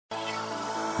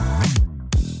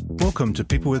Welcome to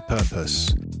People with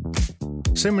Purpose.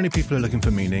 So many people are looking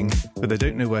for meaning, but they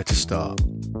don't know where to start.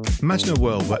 Imagine a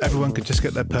world where everyone could just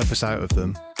get their purpose out of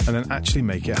them and then actually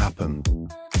make it happen.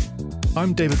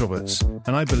 I'm David Roberts,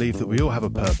 and I believe that we all have a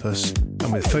purpose,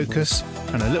 and with focus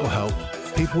and a little help,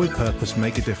 people with purpose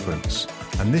make a difference.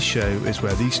 And this show is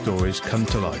where these stories come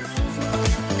to life.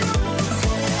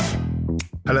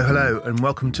 Hello, and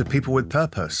welcome to People with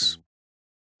Purpose.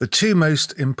 The two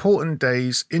most important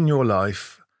days in your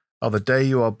life are the day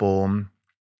you are born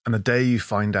and the day you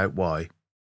find out why. It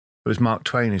was Mark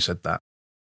Twain who said that.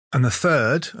 And the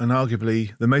third, and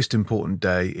arguably the most important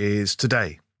day, is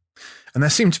today. And there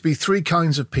seem to be three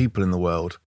kinds of people in the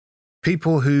world.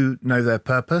 People who know their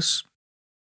purpose,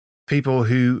 people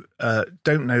who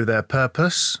don't know their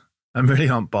purpose and really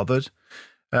aren't bothered,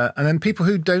 and then people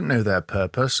who don't know their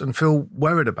purpose and feel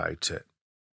worried about it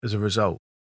as a result.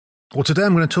 Well, today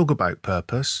I'm going to talk about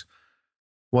purpose,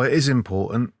 why it is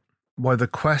important, why the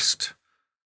quest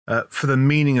for the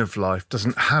meaning of life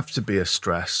doesn't have to be a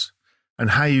stress,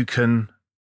 and how you can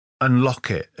unlock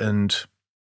it and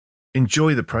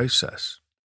enjoy the process.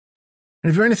 And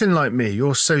if you're anything like me,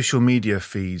 your social media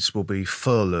feeds will be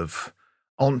full of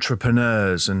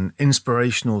entrepreneurs and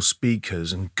inspirational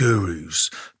speakers and gurus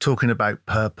talking about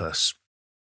purpose,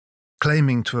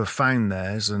 claiming to have found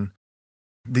theirs and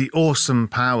the awesome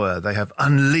power they have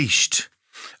unleashed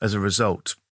as a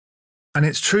result. And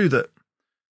it's true that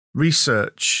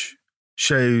research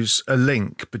shows a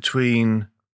link between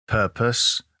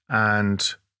purpose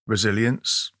and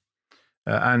resilience.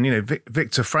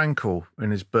 Viktor Frankl,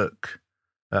 in his book,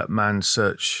 Man's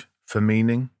Search for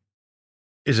Meaning,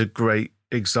 is a great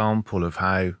example of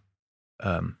how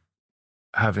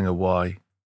having a why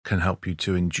can help you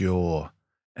to endure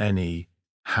any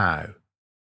how.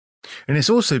 And it's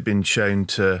also been shown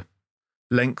to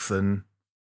lengthen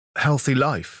healthy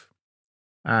life.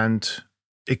 And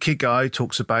Ikigai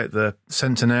talks about the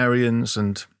centenarians,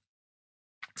 and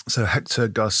so Hector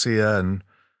Garcia and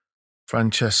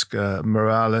Francesca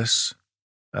Morales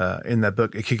in their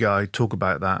book Ikigai talk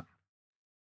about that.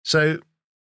 So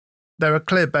there are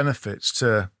clear benefits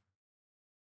to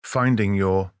finding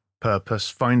your purpose,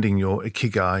 finding your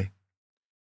Ikigai,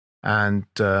 and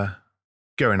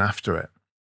going after it.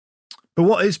 But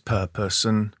what is purpose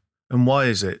and why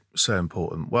is it so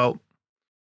important? Well,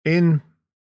 in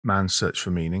Man's Search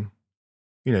for Meaning,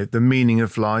 the meaning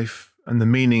of life and the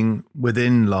meaning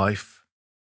within life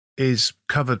is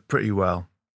covered pretty well.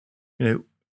 In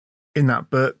that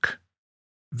book,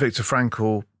 Viktor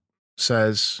Frankl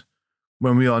says,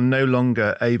 when we are no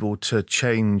longer able to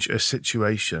change a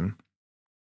situation,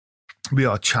 we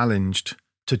are challenged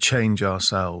to change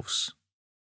ourselves.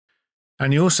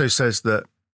 And he also says that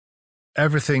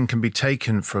everything can be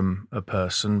taken from a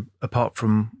person apart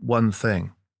from one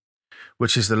thing,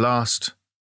 which is the last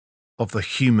of the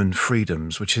human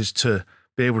freedoms, which is to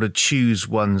be able to choose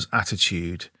one's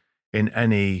attitude in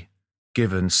any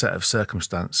given set of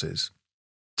circumstances,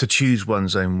 to choose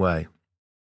one's own way.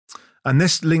 And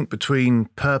this link between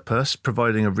purpose,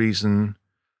 providing a reason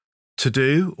to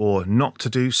do or not to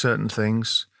do certain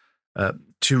things,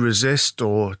 to resist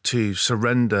or to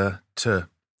surrender to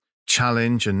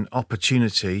challenge and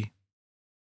opportunity,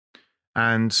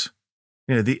 and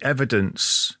the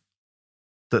evidence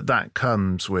that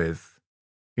comes with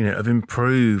of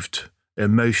improved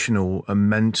emotional and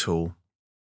mental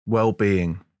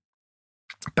well-being,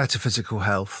 better physical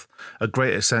health, a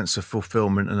greater sense of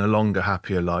fulfillment, and a longer,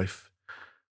 happier life.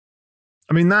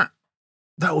 I mean, that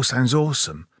all sounds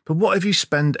awesome. But what if you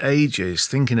spend ages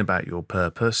thinking about your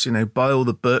purpose, buy all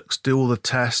the books, do all the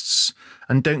tests,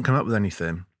 and don't come up with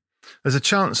anything? There's a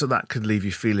chance that could leave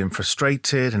you feeling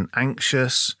frustrated and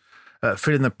anxious,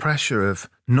 feeling the pressure of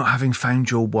not having found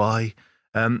your why,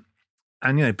 and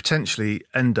potentially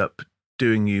end up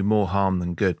doing you more harm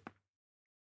than good.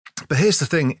 But here's the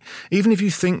thing, even if you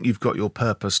think you've got your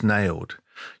purpose nailed,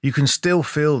 you can still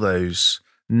feel those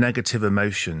negative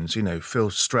emotions, feel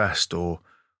stressed or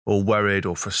worried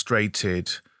or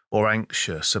frustrated or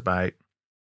anxious about,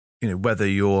 whether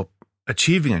you're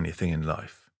achieving anything in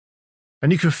life.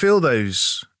 And you can feel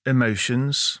those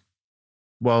emotions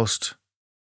whilst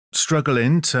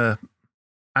struggling to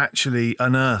actually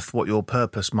unearth what your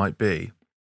purpose might be,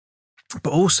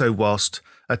 but also whilst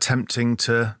attempting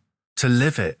to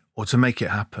live it or to make it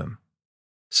happen.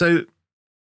 So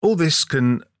all this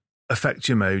can affect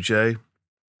your mojo,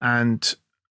 and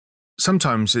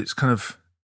sometimes it's kind of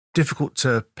difficult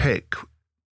to pick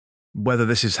whether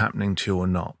this is happening to you or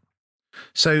not.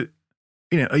 So,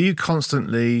 are you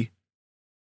constantly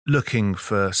looking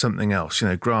for something else?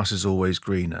 Grass is always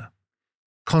greener.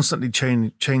 Constantly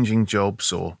changing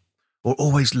jobs or or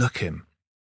always looking?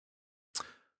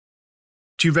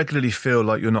 Do you regularly feel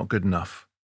like you're not good enough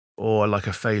or like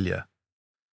a failure?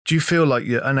 Do you feel like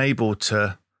you're unable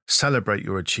to celebrate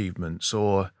your achievements,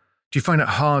 or do you find it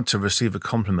hard to receive a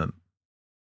compliment?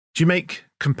 Do you make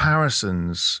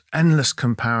comparisons, endless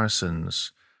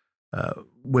comparisons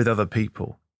with other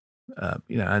people,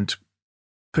 and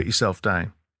put yourself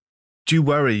down? Do you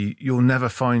worry you'll never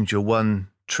find your one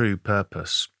true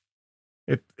purpose?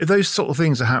 If those sort of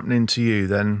things are happening to you,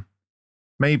 then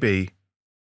maybe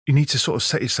you need to sort of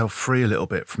set yourself free a little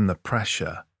bit from the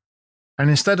pressure. And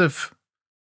instead of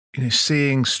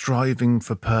seeing striving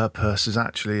for purpose as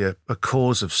actually a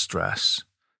cause of stress,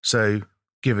 so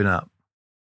giving up,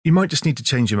 you might just need to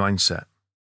change your mindset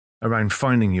around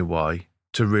finding your why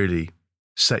to really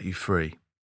set you free.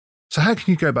 So how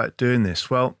can you go about doing this?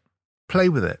 Well, play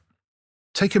with it.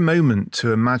 Take a moment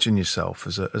to imagine yourself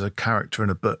as a character in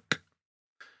a book,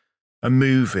 a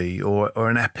movie, or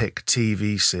an epic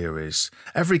TV series.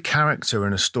 Every character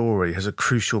in a story has a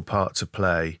crucial part to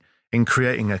play in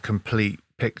creating a complete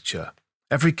picture.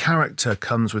 Every character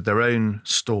comes with their own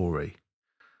story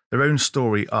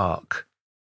arc.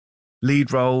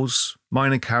 Lead roles,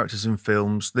 minor characters in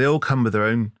films, they all come with their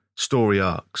own story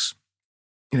arcs.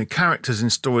 Characters in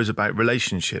stories about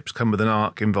relationships come with an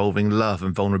arc involving love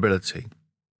and vulnerability.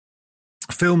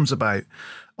 Films about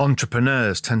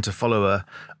entrepreneurs tend to follow an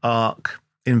arc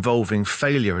involving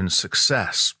failure and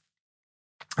success.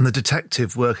 And the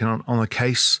detective working on a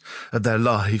case of their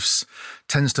lives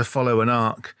tends to follow an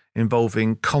arc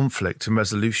involving conflict and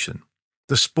resolution.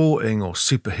 The sporting or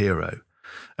superhero,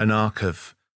 an arc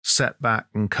of setback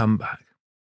and comeback.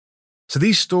 So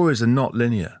these stories are not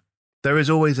linear. There is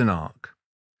always an arc.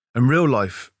 And real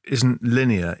life isn't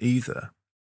linear either.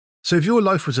 So if your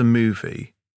life was a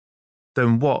movie,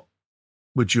 then what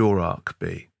would your arc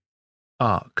be?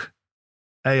 Arc.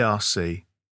 A-R-C.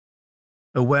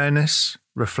 Awareness,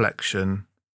 reflection,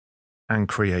 and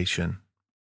creation.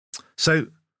 So,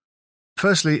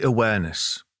 firstly,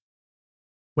 awareness.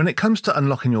 When it comes to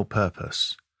unlocking your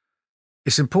purpose,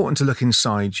 it's important to look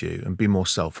inside you and be more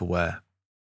self-aware.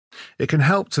 It can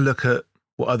help to look at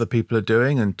what other people are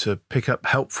doing and to pick up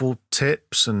helpful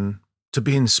tips and to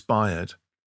be inspired.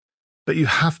 But you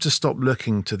have to stop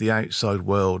looking to the outside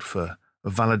world for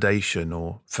validation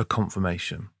or for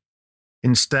confirmation.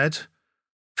 Instead,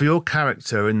 for your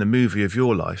character in the movie of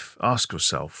your life, ask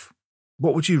yourself,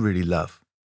 what would you really love?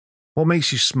 What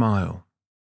makes you smile?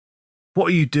 What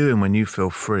are you doing when you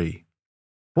feel free?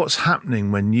 What's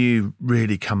happening when you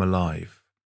really come alive?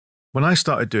 When I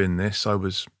started doing this, I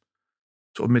was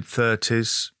sort of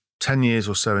mid-30s, 10 years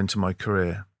or so into my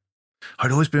career.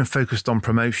 I'd always been focused on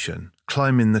promotion,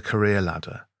 climbing the career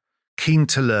ladder, keen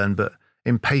to learn but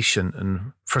impatient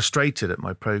and frustrated at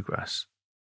my progress.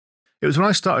 It was when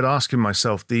I started asking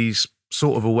myself these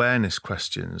sort of awareness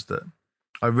questions that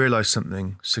I realised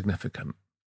something significant.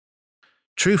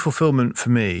 True fulfillment for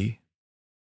me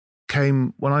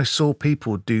came when I saw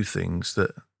people do things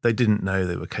that they didn't know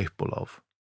they were capable of.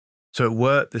 So at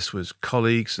work, this was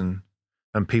colleagues and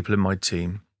people in my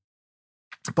team.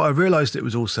 But I realised it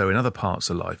was also in other parts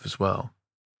of life as well.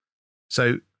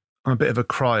 So I'm a bit of a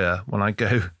crier when I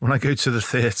go to the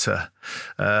theatre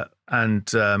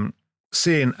and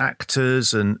seeing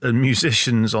actors and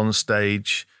musicians on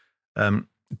stage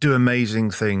do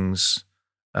amazing things.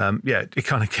 It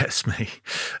kind of gets me.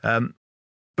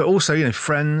 But also,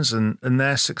 friends and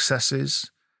their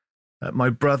successes. My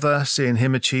brother, seeing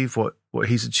him achieve what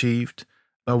he's achieved.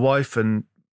 My wife and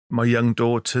my young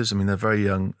daughters, they're very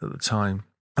young at the time.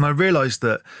 And I realised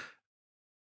that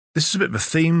this is a bit of a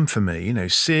theme for me,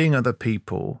 seeing other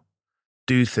people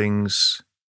do things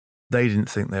they didn't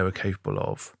think they were capable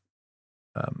of,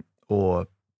 or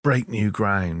break new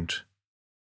ground,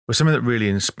 was something that really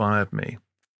inspired me.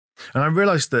 And I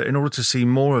realised that in order to see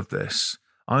more of this,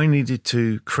 I needed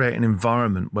to create an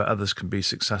environment where others can be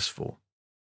successful.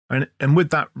 And with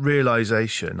that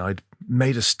realisation, I'd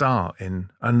made a start in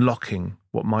unlocking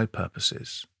what my purpose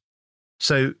is.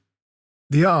 So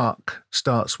the arc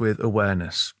starts with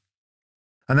awareness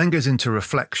and then goes into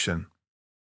reflection.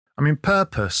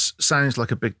 Purpose sounds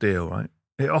like a big deal, right?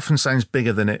 It often sounds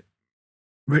bigger than it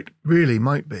really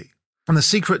might be. And the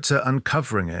secret to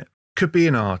uncovering it could be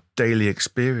in our daily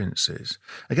experiences.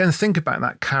 Again, think about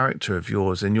that character of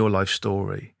yours in your life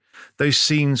story. Those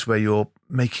scenes where you're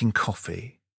making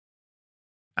coffee,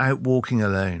 out walking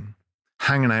alone,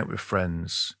 hanging out with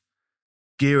friends,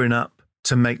 gearing up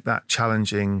to make that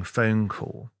challenging phone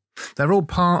call. They're all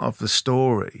part of the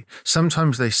story.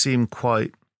 Sometimes they seem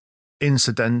quite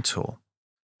incidental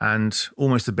and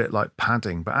almost a bit like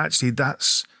padding, but actually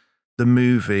that's the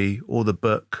movie or the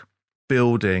book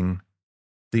building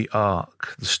the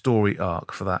arc, the story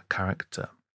arc for that character.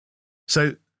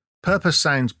 So purpose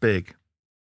sounds big.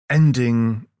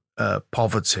 Ending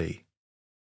poverty,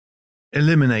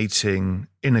 eliminating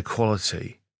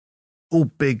inequality, all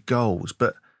big goals,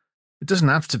 but it doesn't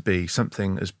have to be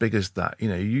something as big as that. You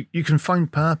know, you can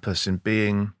find purpose in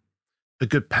being a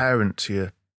good parent to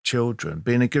your children,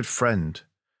 being a good friend,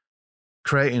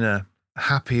 creating a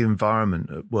happy environment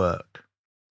at work,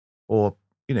 or,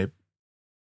 you know,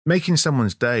 making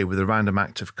someone's day with a random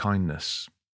act of kindness.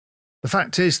 The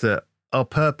fact is that our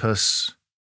purpose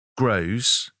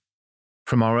grows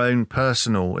from our own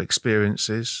personal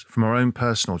experiences, from our own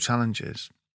personal challenges.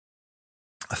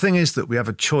 The thing is that we have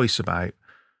a choice about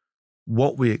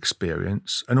what we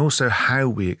experience and also how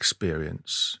we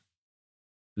experience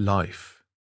life.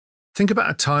 Think about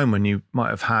a time when you might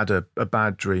have had a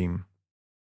bad dream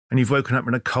and you've woken up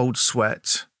in a cold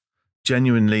sweat,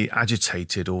 genuinely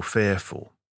agitated or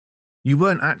fearful. You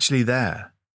weren't actually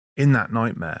there in that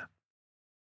nightmare,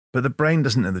 but the brain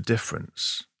doesn't know the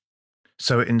difference.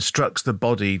 So it instructs the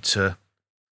body to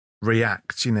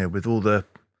react, you know, with all the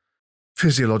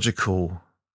physiological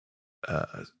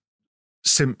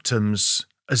symptoms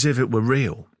as if it were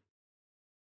real.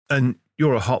 And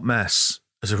you're a hot mess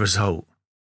as a result.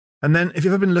 And then if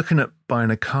you've ever been looking at buying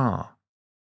a car,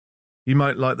 you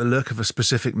might like the look of a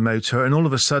specific motor, and all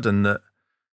of a sudden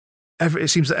it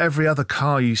seems that every other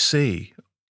car you see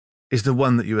is the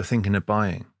one that you were thinking of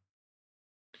buying.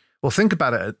 Well, think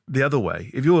about it the other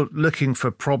way. If you're looking for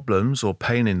problems or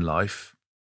pain in life,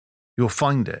 you'll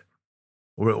find it,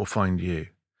 or it will find you.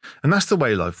 And that's the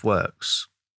way life works.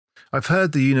 I've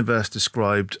heard the universe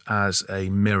described as a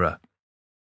mirror,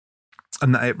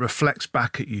 and that it reflects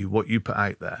back at you what you put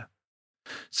out there.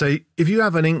 So if you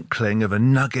have an inkling of a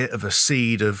nugget of a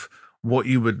seed of what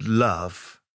you would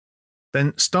love,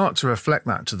 then start to reflect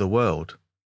that to the world.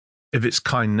 If it's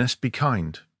kindness, be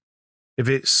kind. If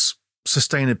it's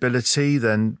sustainability,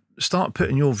 then start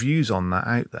putting your views on that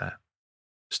out there.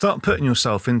 Start putting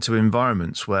yourself into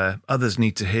environments where others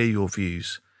need to hear your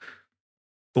views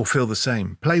or feel the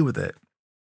same. Play with it.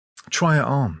 Try it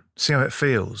on. See how it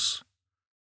feels.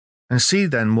 And see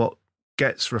then what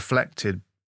gets reflected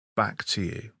back to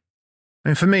you.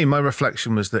 And for me, my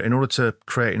reflection was that in order to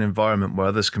create an environment where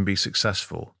others can be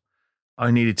successful,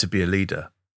 I needed to be a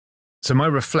leader. So my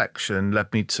reflection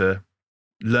led me to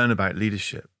learn about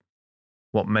leadership.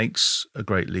 What makes a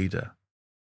great leader?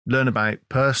 Learn about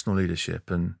personal leadership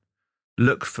and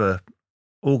look for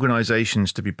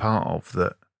organizations to be part of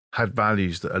that had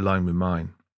values that align with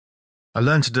mine. I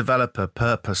learned to develop a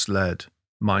purpose-led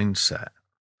mindset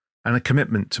and a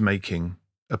commitment to making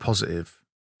a positive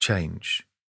change.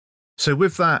 So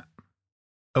with that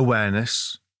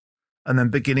awareness and then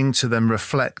beginning to then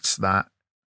reflect that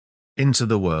into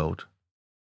the world,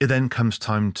 it then comes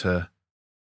time to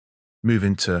move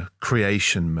into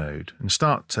creation mode and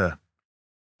start to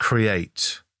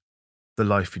create the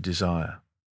life you desire.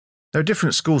 There are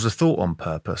different schools of thought on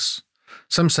purpose.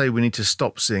 Some say we need to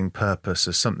stop seeing purpose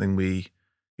as something we,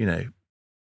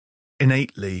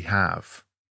 innately have,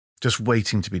 just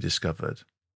waiting to be discovered.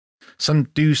 Some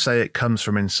do say it comes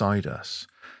from inside us.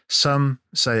 Some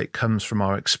say it comes from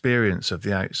our experience of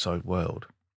the outside world.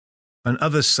 And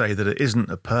others say that it isn't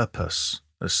a purpose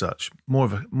as such, more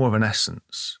of an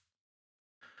essence.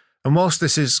 And whilst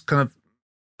this is kind of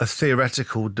a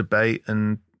theoretical debate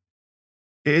and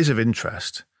it is of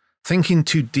interest, thinking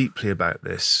too deeply about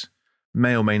this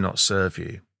may or may not serve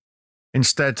you.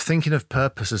 Instead, thinking of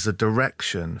purpose as a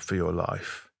direction for your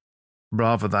life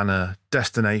rather than a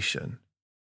destination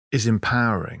is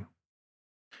empowering.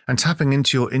 And tapping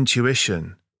into your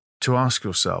intuition to ask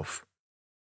yourself,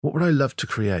 what would I love to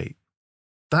create?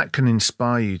 That can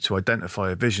inspire you to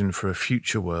identify a vision for a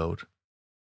future world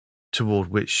toward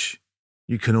which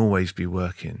you can always be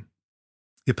working.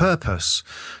 Your purpose,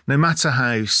 no matter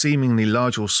how seemingly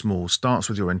large or small, starts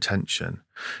with your intention.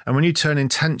 And when you turn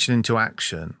intention into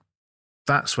action,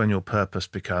 that's when your purpose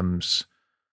becomes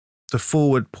the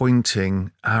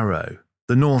forward-pointing arrow,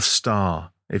 the North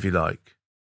Star, if you like.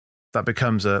 That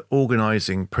becomes an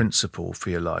organizing principle for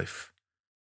your life,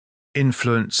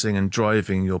 influencing and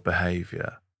driving your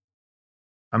behavior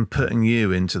and putting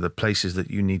you into the places that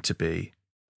you need to be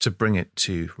to bring it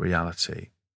to reality.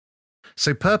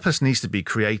 So purpose needs to be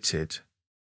created,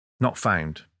 not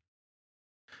found.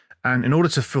 And in order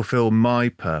to fulfill my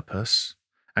purpose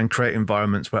and create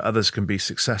environments where others can be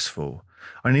successful,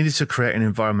 I needed to create an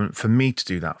environment for me to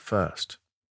do that first,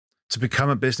 to become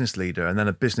a business leader and then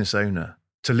a business owner,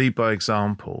 to lead by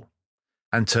example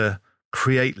and to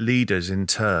create leaders in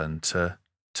turn to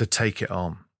take it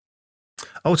on.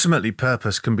 Ultimately,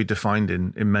 purpose can be defined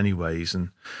in many ways, and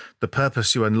the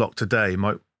purpose you unlock today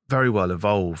might very well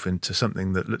evolve into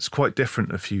something that looks quite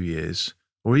different a few years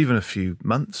or even a few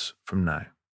months from now.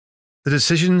 The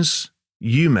decisions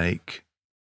you make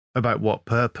about what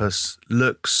purpose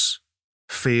looks,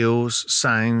 feels,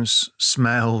 sounds,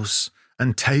 smells,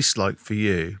 and tastes like for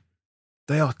you,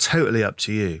 they are totally up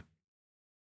to you.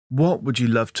 What would you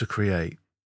love to create?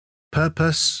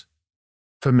 Purpose,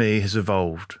 for me, has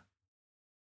evolved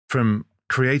from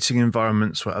creating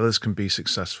environments where others can be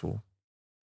successful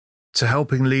to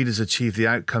helping leaders achieve the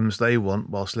outcomes they want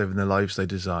whilst living the lives they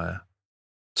desire,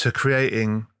 to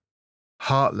creating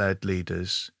heart-led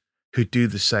leaders who do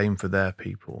the same for their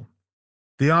people.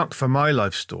 The arc for my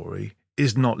life story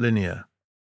is not linear,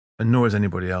 and nor is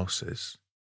anybody else's.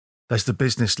 There's the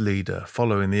business leader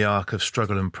following the arc of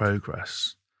struggle and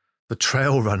progress, the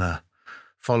trail runner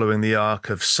following the arc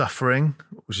of suffering,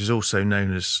 which is also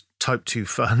known as type 2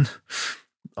 fun,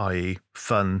 i.e.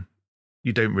 fun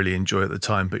you don't really enjoy at the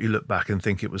time, but you look back and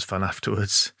think it was fun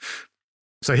afterwards.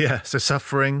 So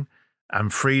suffering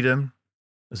and freedom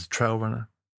as a trail runner.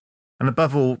 And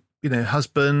above all,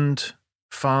 husband,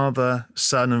 father,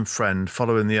 son, and friend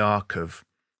following the arc of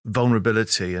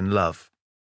vulnerability and love.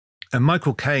 And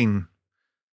Michael Caine,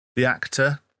 the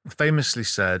actor, famously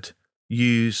said,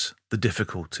 "Use the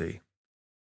difficulty."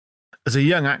 As a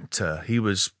young actor, he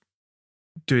was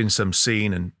doing some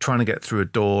scene and trying to get through a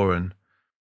door, and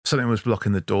something was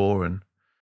blocking the door, and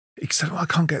he said, "Well, I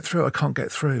can't get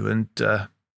through. And the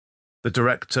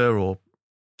director or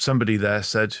somebody there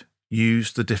said,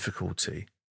 "Use the difficulty."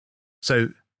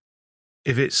 So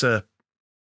if it's a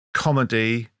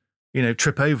comedy,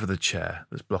 trip over the chair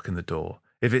that's blocking the door.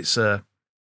 If it's a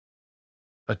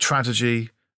tragedy,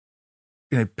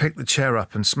 pick the chair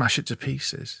up and smash it to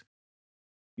pieces.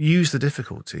 Use the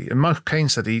difficulty. And Michael Caine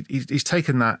said he's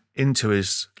taken that into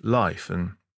his life,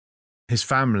 and his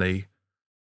family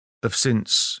have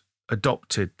since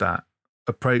adopted that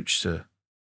approach to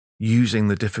using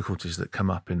the difficulties that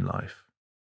come up in life.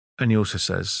 And he also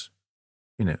says,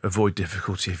 avoid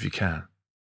difficulty if you can.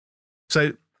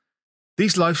 So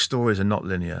these life stories are not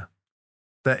linear.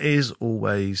 There is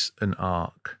always an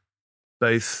arc,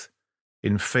 both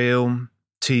in film,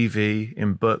 TV,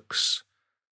 in books,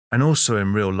 and also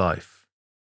in real life.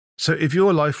 So if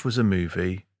your life was a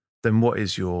movie, then what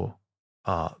is your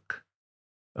arc?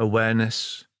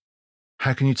 Awareness.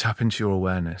 How can you tap into your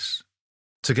awareness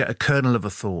to get a kernel of a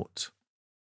thought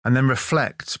and then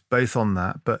reflect both on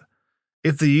that? But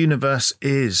if the universe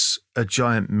is a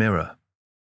giant mirror,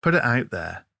 put it out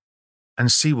there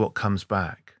and see what comes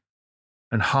back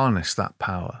and harness that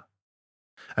power.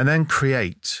 And then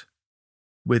create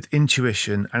with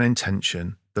intuition and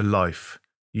intention the life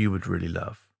you would really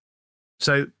love.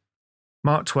 So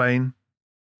Mark Twain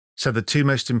said the two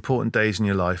most important days in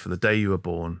your life are the day you were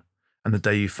born and the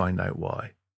day you find out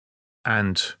why.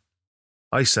 And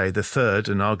I say the third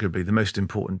and arguably the most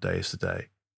important day is today.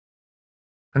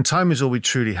 And time is all we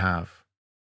truly have.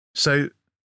 So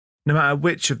no matter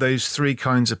which of those three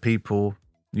kinds of people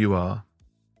you are,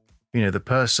 the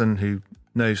person who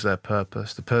knows their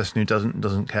purpose, the person who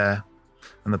doesn't care,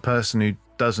 and the person who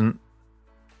doesn't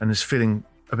and is feeling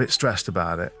a bit stressed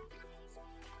about it,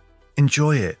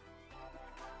 enjoy it.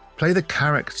 Play the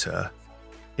character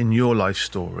in your life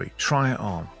story. Try it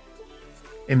on.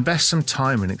 Invest some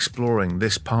time in exploring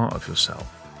this part of yourself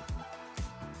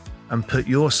and put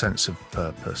your sense of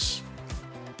purpose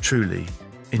truly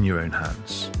in your own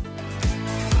hands.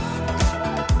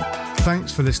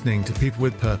 Thanks for listening to People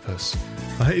with Purpose.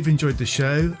 I hope you've enjoyed the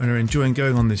show and are enjoying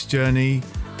going on this journey.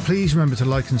 Please remember to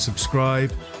like and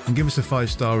subscribe and give us a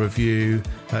 5-star review.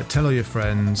 Tell all your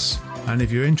friends. And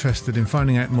if you're interested in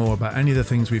finding out more about any of the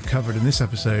things we've covered in this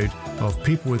episode of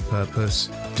People with Purpose,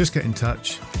 just get in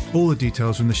touch. All the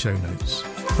details are in the show notes.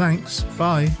 Thanks.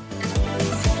 Bye.